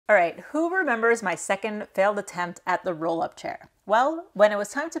Alright, who remembers my second failed attempt at the roll-up chair? Well, when it was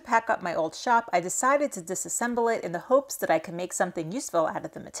time to pack up my old shop, I decided to disassemble it in the hopes that I could make something useful out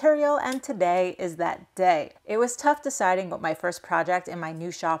of the material, and today is that day. It was tough deciding what my first project in my new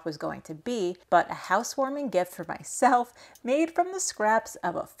shop was going to be, but a housewarming gift for myself, made from the scraps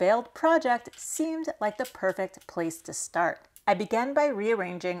of a failed project, seemed like the perfect place to start. I began by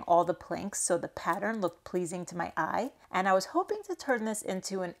rearranging all the planks so the pattern looked pleasing to my eye, and I was hoping to turn this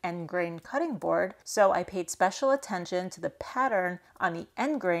into an end grain cutting board, so I paid special attention to the pattern on the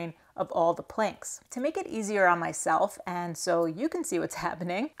end grain of all the planks. To make it easier on myself, and so you can see what's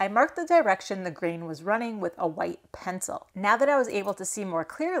happening, I marked the direction the grain was running with a white pencil. Now that I was able to see more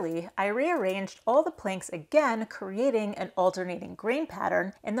clearly, I rearranged all the planks again, creating an alternating grain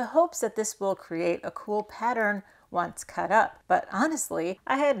pattern in the hopes that this will create a cool pattern once cut up. But honestly,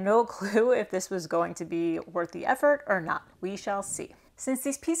 I had no clue if this was going to be worth the effort or not. We shall see. Since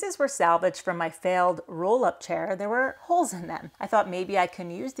these pieces were salvaged from my failed roll-up chair, there were holes in them. I thought maybe I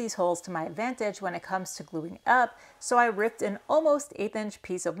can use these holes to my advantage when it comes to gluing up, so I ripped an almost 1/8"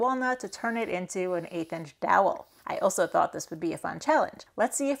 piece of walnut to turn it into an 1/8" dowel. I also thought this would be a fun challenge.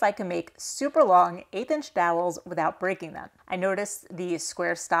 Let's see if I can make super long 1/8" dowels without breaking them. I noticed the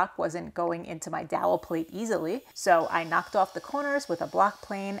square stock wasn't going into my dowel plate easily, so I knocked off the corners with a block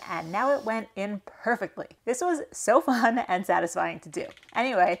plane, and now it went in perfectly. This was so fun and satisfying to do.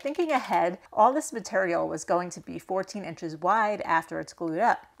 Anyway, thinking ahead, all this material was going to be 14 inches wide after it's glued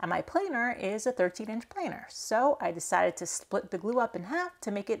up, and my planer is a 13-inch planer, so I decided to split the glue up in half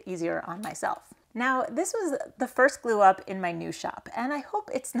to make it easier on myself. Now, this was the first glue up in my new shop, and I hope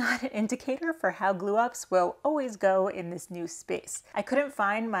it's not an indicator for how glue ups will always go in this new space. I couldn't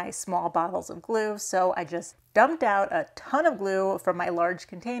find my small bottles of glue, so I just dumped out a ton of glue from my large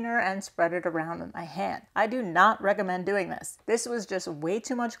container and spread it around with my hand. I do not recommend doing this. This was just way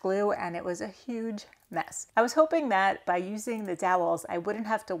too much glue, and it was a huge mess. I was hoping that by using the dowels, I wouldn't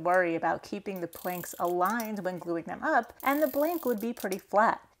have to worry about keeping the planks aligned when gluing them up, and the blank would be pretty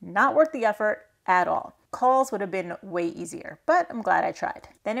flat. Not worth the effort at all. Calls would have been way easier, but I'm glad I tried.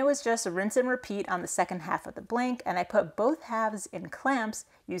 Then it was just rinse and repeat on the second half of the blank, and I put both halves in clamps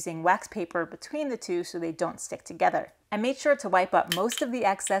using wax paper between the two so they don't stick together. I made sure to wipe up most of the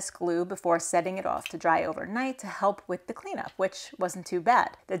excess glue before setting it off to dry overnight to help with the cleanup, which wasn't too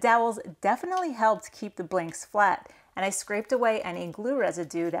bad. The dowels definitely helped keep the blanks flat, and I scraped away any glue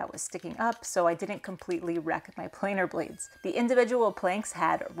residue that was sticking up so I didn't completely wreck my planer blades. The individual planks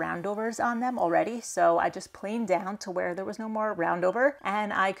had roundovers on them already, so I just planed down to where there was no more roundover,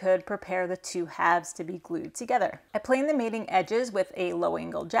 and I could prepare the two halves to be glued together. I planed the mating edges with a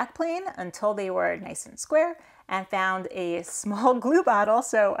low-angle jack plane until they were nice and square, and found a small glue bottle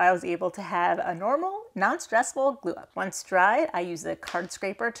so I was able to have a normal, non-stressful glue up. Once dried, I used a card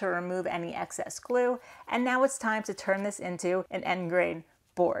scraper to remove any excess glue, and now it's time to turn this into an end grain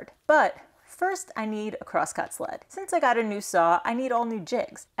board. But first, I need a crosscut sled. Since I got a new saw, I need all new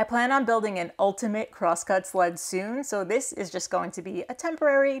jigs. I plan on building an ultimate crosscut sled soon, so this is just going to be a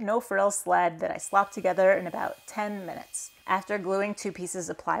temporary, no-frills sled that I slop together in about 10 minutes. After gluing 2 pieces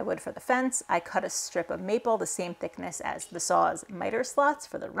of plywood for the fence, I cut a strip of maple the same thickness as the saw's miter slots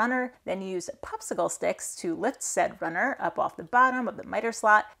for the runner, then used popsicle sticks to lift said runner up off the bottom of the miter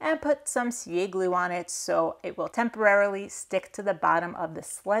slot and put some CA glue on it so it will temporarily stick to the bottom of the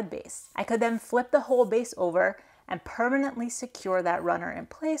sled base. I could then flip the whole base over and permanently secure that runner in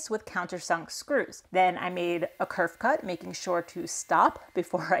place with countersunk screws. Then I made a kerf cut, making sure to stop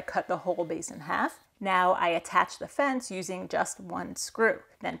before I cut the whole base in half. Now I attach the fence using just 1 screw.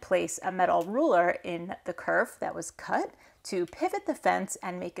 Then place a metal ruler in the kerf that was cut to pivot the fence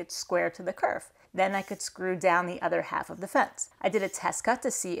and make it square to the kerf. Then I could screw down the other half of the fence. I did a test cut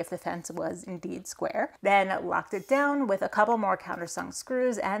to see if the fence was indeed square, then locked it down with a couple more countersunk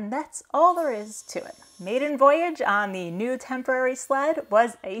screws, and that's all there is to it. Maiden voyage on the new temporary sled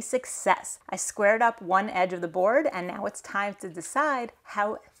was a success. I squared up one edge of the board, and now it's time to decide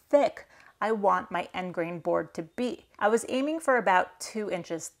how thick I want my end grain board to be. I was aiming for about 2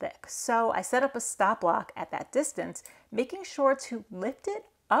 inches thick, so I set up a stop block at that distance, making sure to lift it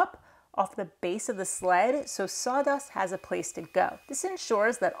up off the base of the sled so sawdust has a place to go. This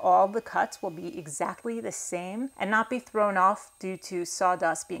ensures that all the cuts will be exactly the same and not be thrown off due to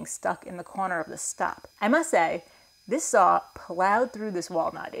sawdust being stuck in the corner of the stop. I must say, this saw plowed through this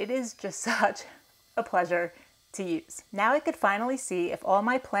walnut. It is just such a pleasure to use. Now I could finally see if all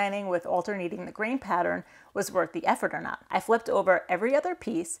my planning with alternating the grain pattern was worth the effort or not. I flipped over every other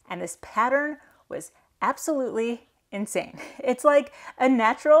piece, and this pattern was absolutely insane. It's like a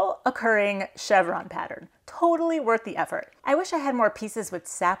natural occurring chevron pattern. Totally worth the effort. I wish I had more pieces with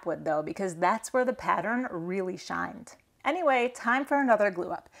sapwood though, because that's where the pattern really shined. Anyway, time for another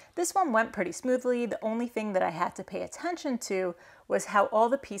glue up. This one went pretty smoothly. The only thing that I had to pay attention to was how all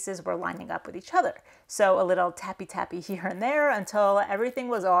the pieces were lining up with each other. So a little tappy tappy here and there until everything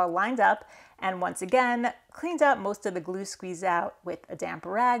was all lined up, and once again, cleaned up most of the glue squeezed out with a damp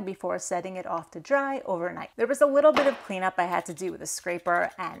rag before setting it off to dry overnight. There was a little bit of cleanup I had to do with a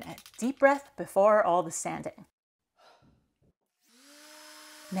scraper and a deep breath before all the sanding.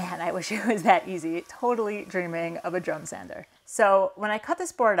 Man, I wish it was that easy. Totally dreaming of a drum sander. So when I cut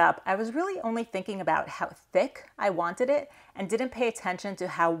this board up, I was really only thinking about how thick I wanted it and didn't pay attention to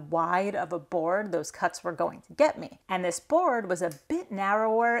how wide of a board those cuts were going to get me. And this board was a bit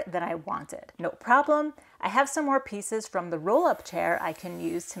narrower than I wanted. No problem. I have some more pieces from the roll-up chair I can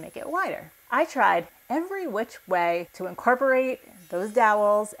use to make it wider. I tried every which way to incorporate those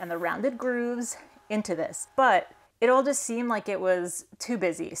dowels and the rounded grooves into this, but it all just seemed like it was too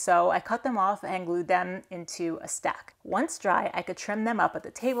busy, so I cut them off and glued them into a stack. Once dry, I could trim them up with the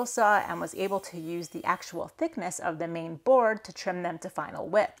table saw and was able to use the actual thickness of the main board to trim them to final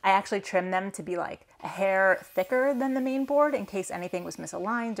width. I actually trimmed them to be like a hair thicker than the main board in case anything was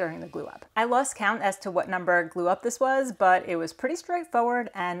misaligned during the glue up. I lost count as to what number glue up this was, but it was pretty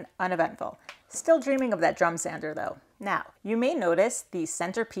straightforward and uneventful. Still dreaming of that drum sander though. Now, you may notice these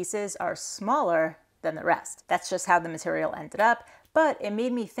center pieces are smaller than the rest. That's just how the material ended up, but it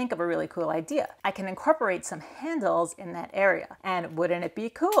made me think of a really cool idea. I can incorporate some handles in that area, and wouldn't it be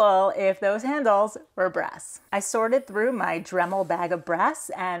cool if those handles were brass? I sorted through my Dremel bag of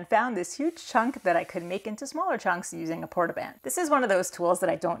brass and found this huge chunk that I could make into smaller chunks using a Portaband. This is one of those tools that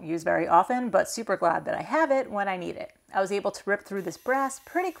I don't use very often, but super glad that I have it when I need it. I was able to rip through this brass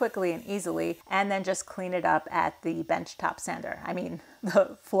pretty quickly and easily, and then just clean it up at the benchtop sander. I mean,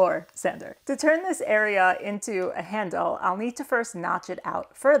 the floor sander. To turn this area into a handle, I'll need to first notch it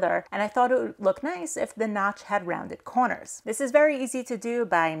out further, and I thought it would look nice if the notch had rounded corners. This is very easy to do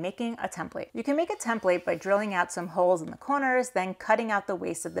by making a template. You can make a template by drilling out some holes in the corners, then cutting out the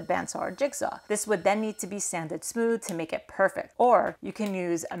waste of the bandsaw or jigsaw. This would then need to be sanded smooth to make it perfect, or you can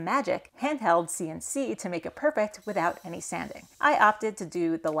use a Magic handheld CNC to make it perfect without any sanding. I opted to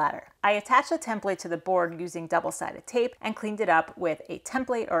do the latter. I attached the template to the board using double-sided tape and cleaned it up with a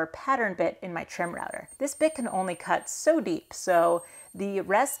template or pattern bit in my trim router. This bit can only cut so deep, so the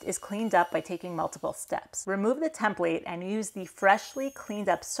rest is cleaned up by taking multiple steps. Remove the template and use the freshly cleaned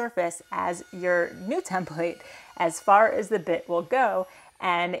up surface as your new template as far as the bit will go,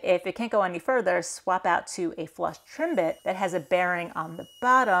 and if it can't go any further, swap out to a flush trim bit that has a bearing on the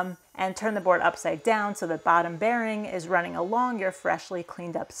bottom and turn the board upside down so the bottom bearing is running along your freshly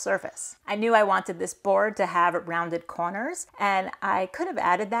cleaned up surface. I knew I wanted this board to have rounded corners, and I could have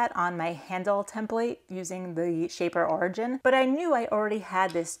added that on my handle template using the Shaper Origin, but I knew I already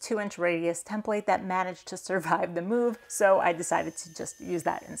had this 2-inch radius template that managed to survive the move, so I decided to just use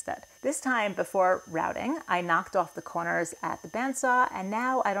that instead. This time, before routing, I knocked off the corners at the bandsaw, and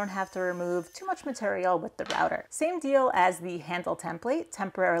now I don't have to remove too much material with the router. Same deal as the handle template,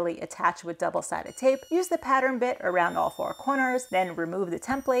 temporarily attach with double-sided tape. Use the pattern bit around all 4 corners, then remove the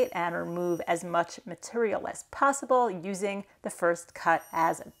template and remove as much material as possible using the first cut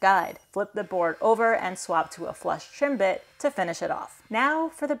as a guide. Flip the board over and swap to a flush trim bit to finish it off. Now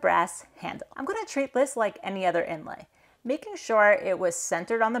for the brass handle. I'm going to treat this like any other inlay. Making sure it was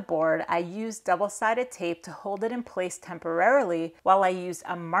centered on the board, I used double-sided tape to hold it in place temporarily while I used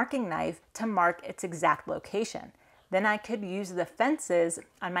a marking knife to mark its exact location. Then I could use the fences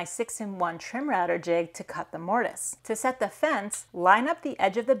on my 6-in-1 trim router jig to cut the mortise. To set the fence, line up the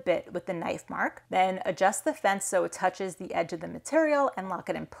edge of the bit with the knife mark, then adjust the fence so it touches the edge of the material and lock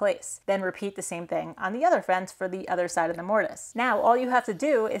it in place. Then repeat the same thing on the other fence for the other side of the mortise. Now all you have to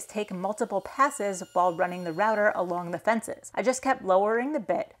do is take multiple passes while running the router along the fences. I just kept lowering the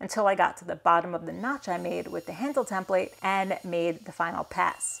bit until I got to the bottom of the notch I made with the handle template and made the final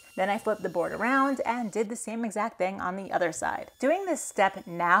pass. Then I flipped the board around and did the same exact thing on the other side. Doing this step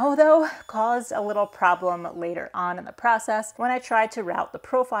now, though, caused a little problem later on in the process when I tried to route the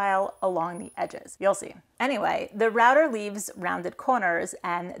profile along the edges. You'll see. Anyway, the router leaves rounded corners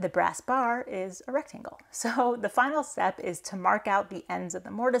and the brass bar is a rectangle. So the final step is to mark out the ends of the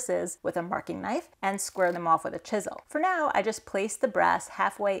mortises with a marking knife and square them off with a chisel. For now, I just placed the brass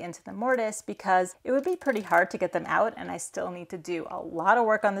halfway into the mortise because it would be pretty hard to get them out and I still need to do a lot of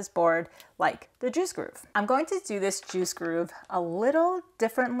work on this board like the juice groove. I'm going to do this juice groove a little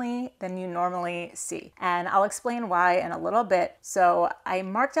differently than you normally see, and I'll explain why in a little bit. So I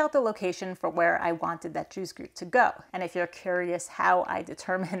marked out the location for where I wanted that juice groove to go. And if you're curious how I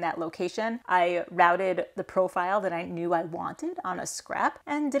determined that location, I routed the profile that I knew I wanted on a scrap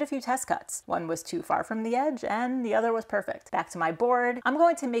and did a few test cuts. One was too far from the edge and the other was perfect. Back to my board, I'm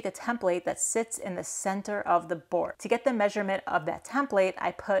going to make a template that sits in the center of the board. To get the measurement of that template,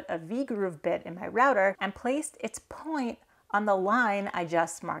 I put a V-groove bit in my router and placed its point on the line I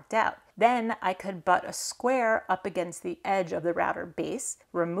just marked out. Then I could butt a square up against the edge of the router base,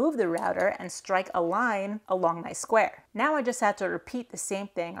 remove the router, and strike a line along my square. Now I just had to repeat the same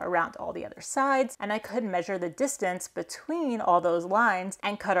thing around all the other sides, and I could measure the distance between all those lines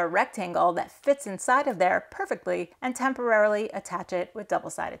and cut a rectangle that fits inside of there perfectly and temporarily attach it with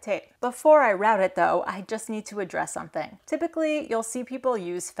double-sided tape. Before I route it though, I just need to address something. Typically, you'll see people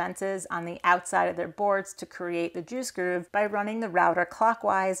use fences on the outside of their boards to create the juice groove by running the router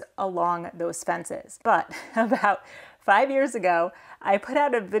clockwise along those fences. But about 5 years ago, I put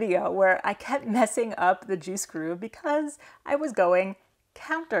out a video where I kept messing up the juice groove because I was going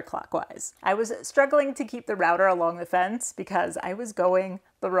counterclockwise. I was struggling to keep the router along the fence because I was going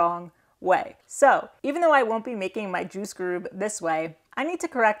the wrong way. So even though I won't be making my juice groove this way, I need to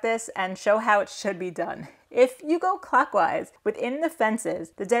correct this and show how it should be done. If you go clockwise within the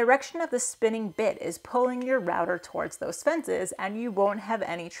fences, the direction of the spinning bit is pulling your router towards those fences, and you won't have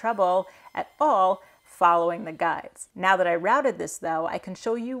any trouble at all following the guides. Now that I routed this though, I can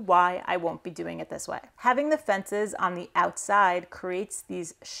show you why I won't be doing it this way. Having the fences on the outside creates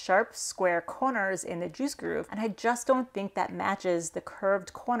these sharp square corners in the juice groove, and I just don't think that matches the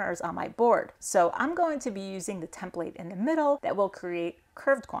curved corners on my board. So I'm going to be using the template in the middle that will create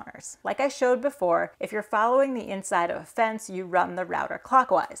curved corners. Like I showed before, if you're following the inside of a fence, you run the router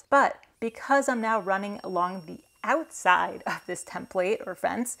clockwise. But because I'm now running along the outside of this template or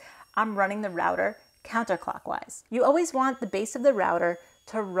fence, I'm running the router counterclockwise. You always want the base of the router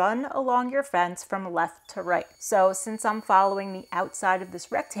to run along your fence from left to right. So since I'm following the outside of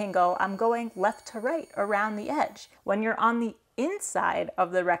this rectangle, I'm going left to right around the edge. When you're on the inside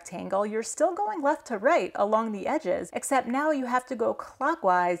of the rectangle, you're still going left to right along the edges, except now you have to go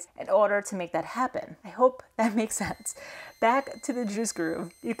clockwise in order to make that happen. I hope that makes sense. Back to the juice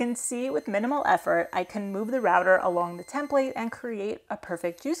groove. You can see with minimal effort, I can move the router along the template and create a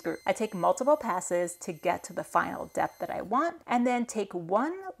perfect juice groove. I take multiple passes to get to the final depth that I want, and then take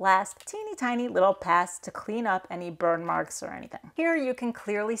one last teeny tiny little pass to clean up any burn marks or anything. Here you can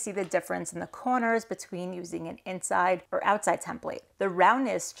clearly see the difference in the corners between using an inside or outside template. The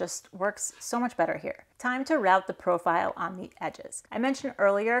roundness just works so much better here. Time to route the profile on the edges. I mentioned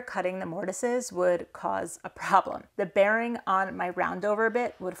earlier cutting the mortises would cause a problem. The bearing on my roundover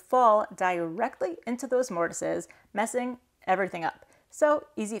bit would fall directly into those mortises, messing everything up. So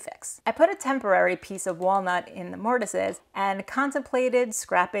easy fix. I put a temporary piece of walnut in the mortises and contemplated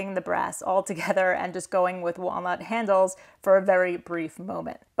scrapping the brass altogether and just going with walnut handles for a very brief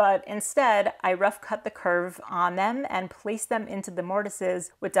moment. But instead, I rough cut the curve on them and placed them into the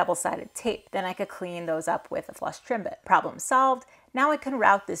mortises with double-sided tape. Then I could clean those up with a flush trim bit. Problem solved. Now I can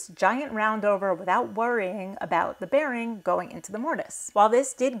route this giant roundover without worrying about the bearing going into the mortise. While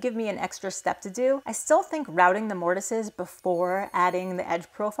this did give me an extra step to do, I still think routing the mortises before adding the edge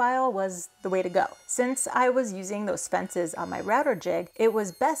profile was the way to go. Since I was using those fences on my router jig, it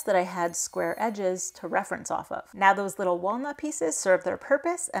was best that I had square edges to reference off of. Now those little walnut pieces served their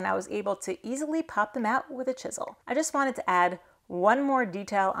purpose, and I was able to easily pop them out with a chisel. I just wanted to add one more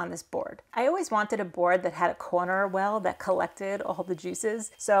detail on this board. I always wanted a board that had a corner well that collected all the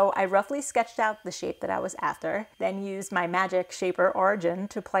juices, so I roughly sketched out the shape that I was after, then used my magic shaper origin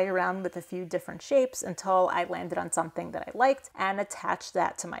to play around with a few different shapes until I landed on something that I liked and attached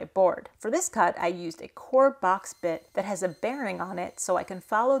that to my board. For this cut, I used a core box bit that has a bearing on it so I can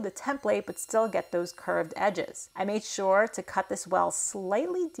follow the template but still get those curved edges. I made sure to cut this well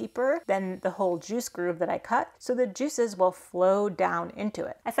slightly deeper than the whole juice groove that I cut so the juices will flow down into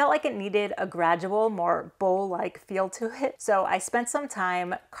it. I felt like it needed a gradual, more bowl-like feel to it, so I spent some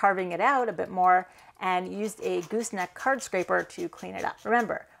time carving it out a bit more and used a Goose-Neck card scraper to clean it up.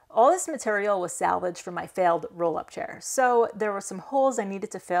 Remember, all this material was salvaged from my failed roll-up chair, so there were some holes I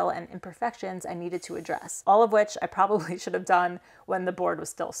needed to fill and imperfections I needed to address, all of which I probably should have done when the board was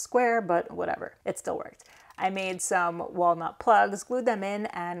still square, but whatever, it still worked. I made some walnut plugs, glued them in,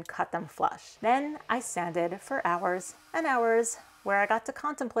 and cut them flush. Then I sanded for hours and hours where I got to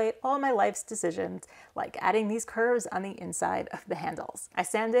contemplate all my life's decisions, like adding these curves on the inside of the handles. I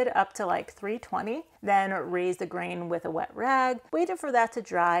sanded up to like 320, then raised the grain with a wet rag, waited for that to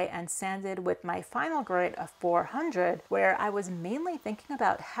dry, and sanded with my final grade of 400, where I was mainly thinking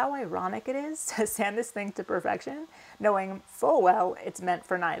about how ironic it is to sand this thing to perfection, knowing full well it's meant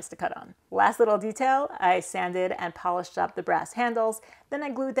for knives to cut on. Last little detail, I sanded and polished up the brass handles, then I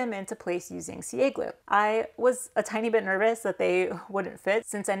glued them into place using CA glue. I was a tiny bit nervous that they wouldn't fit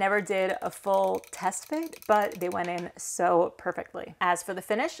since I never did a full test fit, but they went in so perfectly. As for the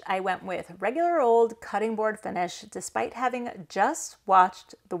finish, I went with regular old cutting board finish despite having just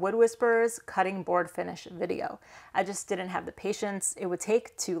watched the Wood Whisperer's cutting board finish video. I just didn't have the patience it would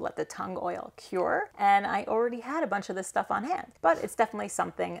take to let the tongue oil cure, and I already had a bunch of this stuff on hand, but it's definitely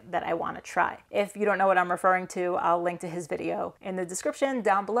something that I want to try. If you don't know what I'm referring to, I'll link to his video in the description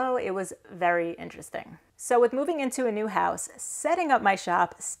down below. It was very interesting. So with moving into a new house, setting up my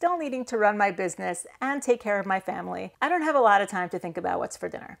shop, still needing to run my business and take care of my family, I don't have a lot of time to think about what's for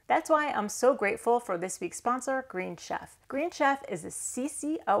dinner. That's why I'm so grateful for this week's sponsor, Green Chef. Green Chef is a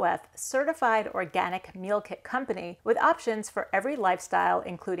CCOF certified organic meal kit company with options for every lifestyle,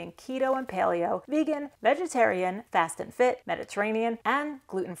 including keto and paleo, vegan, vegetarian, fast and fit, Mediterranean, and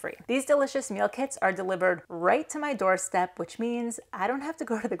gluten-free. These delicious meal kits are delivered right to my doorstep, which means I don't have to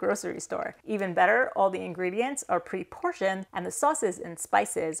go to the grocery store. Even better, all the ingredients are pre-portioned and the sauces and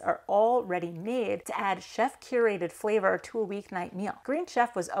spices are all ready made to add chef-curated flavor to a weeknight meal. Green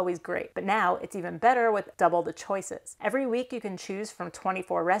Chef was always great, but now it's even better with double the choices. Every week you can choose from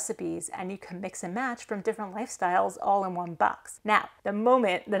 24 recipes and you can mix and match from different lifestyles all in one box. Now, the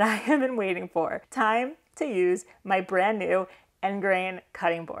moment that I have been waiting for, time to use my brand new end grain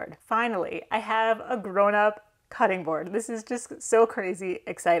cutting board. Finally, I have a grown-up cutting board. This is just so crazy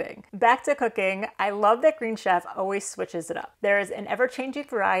exciting. Back to cooking, I love that Green Chef always switches it up. There is an ever-changing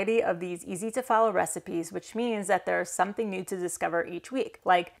variety of these easy-to-follow recipes, which means that there's something new to discover each week.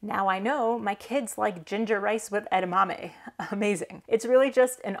 Like, now I know my kids like ginger rice with edamame. Amazing. It's really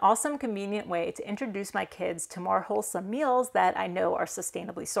just an awesome, convenient way to introduce my kids to more wholesome meals that I know are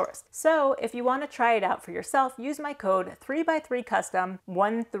sustainably sourced. So if you want to try it out for yourself, use my code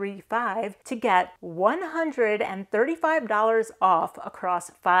 3x3custom135 to get $135 off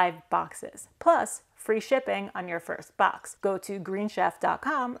across 5 boxes, plus free shipping on your first box. Go to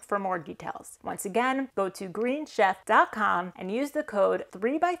greenchef.com for more details. Once again, go to greenchef.com and use the code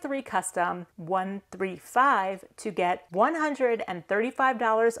 3x3custom135 to get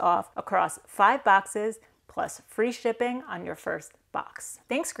 $135 off across 5 boxes, plus free shipping on your first box.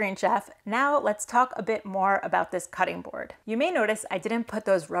 Thanks, Green Chef. Now let's talk a bit more about this cutting board. You may notice I didn't put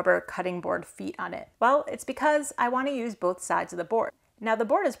those rubber cutting board feet on it. Well, it's because I want to use both sides of the board. Now the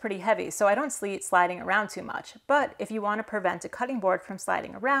board is pretty heavy, so I don't see it sliding around too much, but if you want to prevent a cutting board from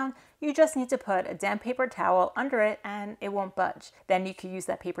sliding around, you just need to put a damp paper towel under it and it won't budge. Then you can use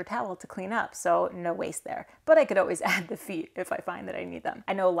that paper towel to clean up, so no waste there. But I could always add the feet if I find that I need them.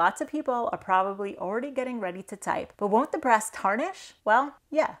 I know lots of people are probably already getting ready to type, but won't the brass tarnish? Well,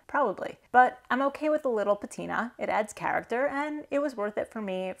 yeah, probably. But I'm okay with a little patina. It adds character and it was worth it for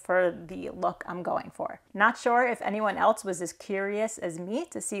me for the look I'm going for. Not sure if anyone else was as curious as me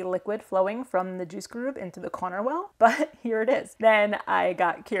to see liquid flowing from the juice groove into the corner well, but here it is. Then I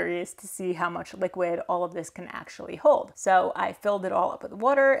got curious to see how much liquid all of this can actually hold. So I filled it all up with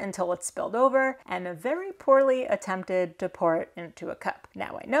water until it spilled over and very poorly attempted to pour it into a cup.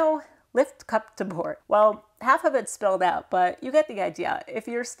 Now I know, lift cup to pour. Well, half of it spilled out, but you get the idea. If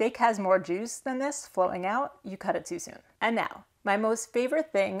your steak has more juice than this flowing out, you cut it too soon. And now, my most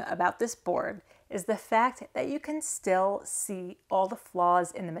favorite thing about this board is the fact that you can still see all the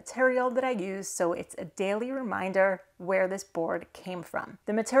flaws in the material that I use, so it's a daily reminder where this board came from.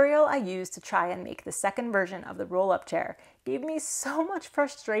 The material I used to try and make the second version of the roll-up chair gave me so much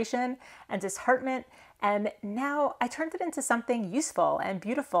frustration and disheartenment, and now I turned it into something useful and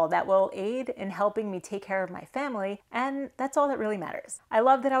beautiful that will aid in helping me take care of my family, and that's all that really matters. I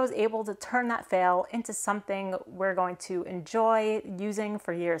love that I was able to turn that fail into something we're going to enjoy using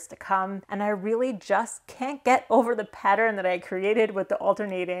for years to come, and I really just can't get over the pattern that I created with the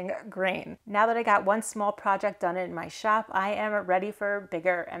alternating grain. Now that I got one small project done in my shop, I am ready for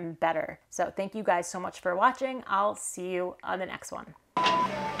bigger and better. So thank you guys so much for watching. I'll see you on the next one.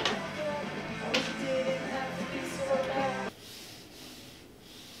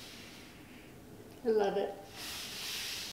 I love it.